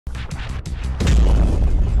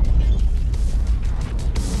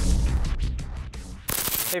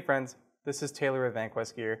Hey friends, this is Taylor with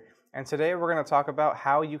Vanquest Gear, and today we're going to talk about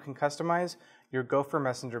how you can customize your GOFER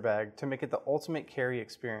messenger bag to make it the ultimate carry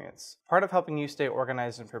experience. Part of helping you stay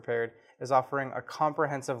organized and prepared is offering a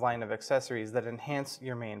comprehensive line of accessories that enhance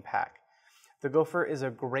your main pack. The GOFER is a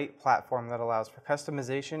great platform that allows for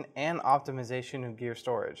customization and optimization of gear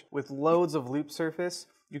storage. With loads of loop surface,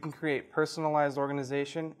 you can create personalized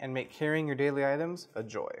organization and make carrying your daily items a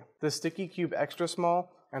joy. The Sticky Cube Extra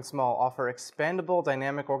Small and Small offer expandable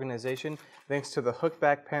dynamic organization thanks to the hook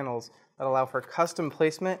back panels that allow for custom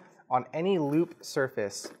placement on any loop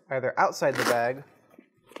surface, either outside the bag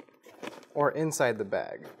or inside the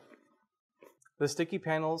bag. The sticky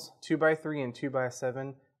panels, 2x3 and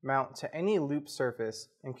 2x7, mount to any loop surface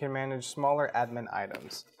and can manage smaller admin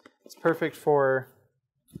items. It's perfect for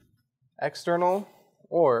external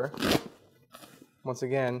or, once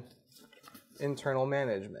again, internal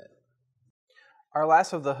management. Our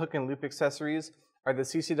last of the hook and loop accessories are the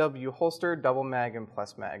CCW holster, double mag, and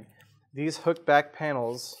plus mag. These hook back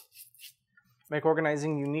panels make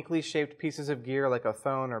organizing uniquely shaped pieces of gear like a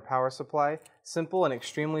phone or power supply simple and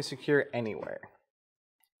extremely secure anywhere.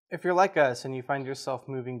 If you're like us and you find yourself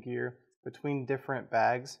moving gear between different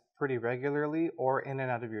bags pretty regularly or in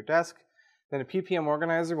and out of your desk, then a PPM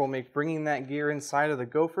organizer will make bringing that gear inside of the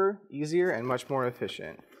GOFER easier and much more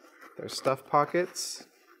efficient. There's stuff pockets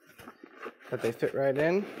that they fit right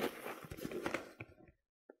in.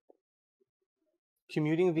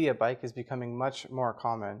 Commuting via bike is becoming much more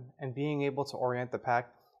common, and being able to orient the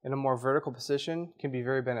pack in a more vertical position can be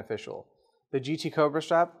very beneficial. The GT Cobra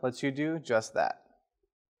strap lets you do just that.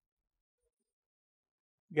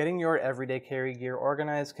 Getting your everyday carry gear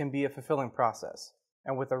organized can be a fulfilling process,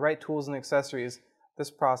 and with the right tools and accessories,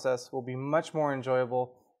 this process will be much more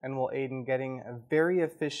enjoyable and will aid in getting a very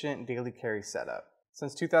efficient daily carry setup.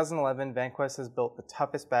 Since 2011, Vanquest has built the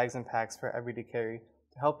toughest bags and packs for everyday carry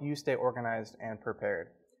to help you stay organized and prepared.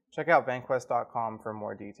 Check out vanquest.com for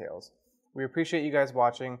more details. We appreciate you guys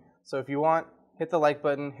watching, so if you want, hit the like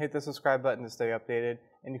button, hit the subscribe button to stay updated,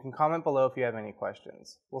 and you can comment below if you have any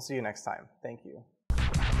questions. We'll see you next time. Thank you.